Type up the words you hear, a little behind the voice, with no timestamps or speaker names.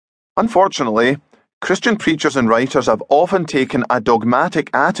Unfortunately, Christian preachers and writers have often taken a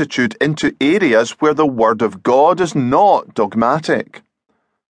dogmatic attitude into areas where the Word of God is not dogmatic.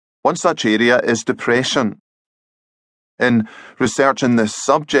 One such area is depression. In researching this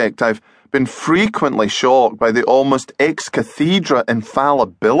subject, I've been frequently shocked by the almost ex cathedra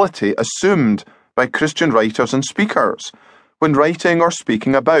infallibility assumed by Christian writers and speakers when writing or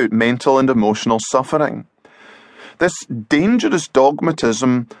speaking about mental and emotional suffering. This dangerous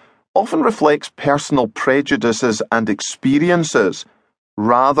dogmatism often reflects personal prejudices and experiences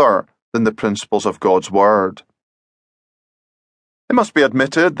rather than the principles of God's Word. It must be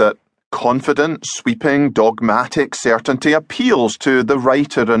admitted that confident, sweeping, dogmatic certainty appeals to the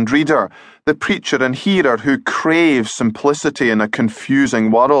writer and reader, the preacher and hearer who crave simplicity in a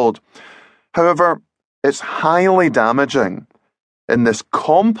confusing world. However, it's highly damaging in this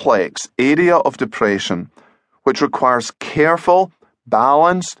complex area of depression, which requires careful,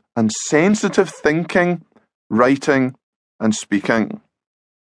 balanced, and sensitive thinking, writing, and speaking.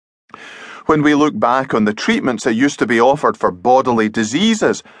 When we look back on the treatments that used to be offered for bodily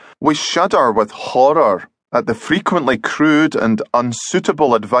diseases, we shudder with horror at the frequently crude and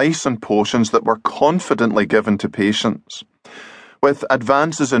unsuitable advice and potions that were confidently given to patients. With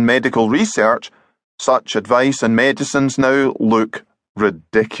advances in medical research, such advice and medicines now look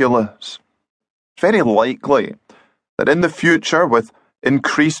ridiculous. It's very likely that in the future, with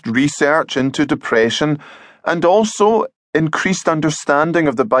increased research into depression and also increased understanding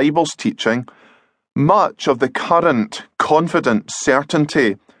of the Bible's teaching, much of the current confident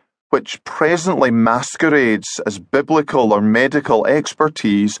certainty which presently masquerades as biblical or medical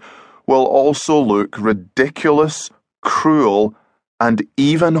expertise will also look ridiculous, cruel, and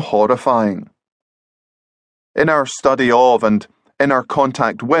even horrifying. In our study of and in our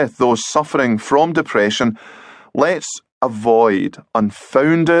contact with those suffering from depression, let's avoid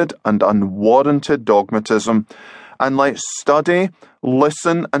unfounded and unwarranted dogmatism, and let's study,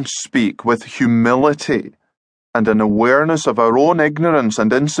 listen, and speak with humility and an awareness of our own ignorance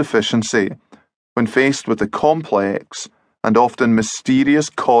and insufficiency when faced with the complex and often mysterious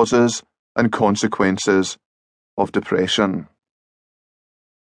causes and consequences of depression.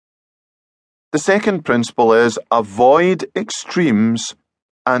 The second principle is avoid extremes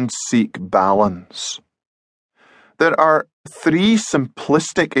and seek balance. There are three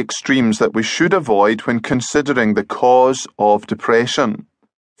simplistic extremes that we should avoid when considering the cause of depression.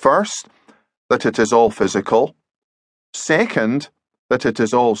 First, that it is all physical. Second, that it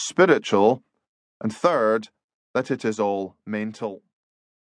is all spiritual. And third, that it is all mental.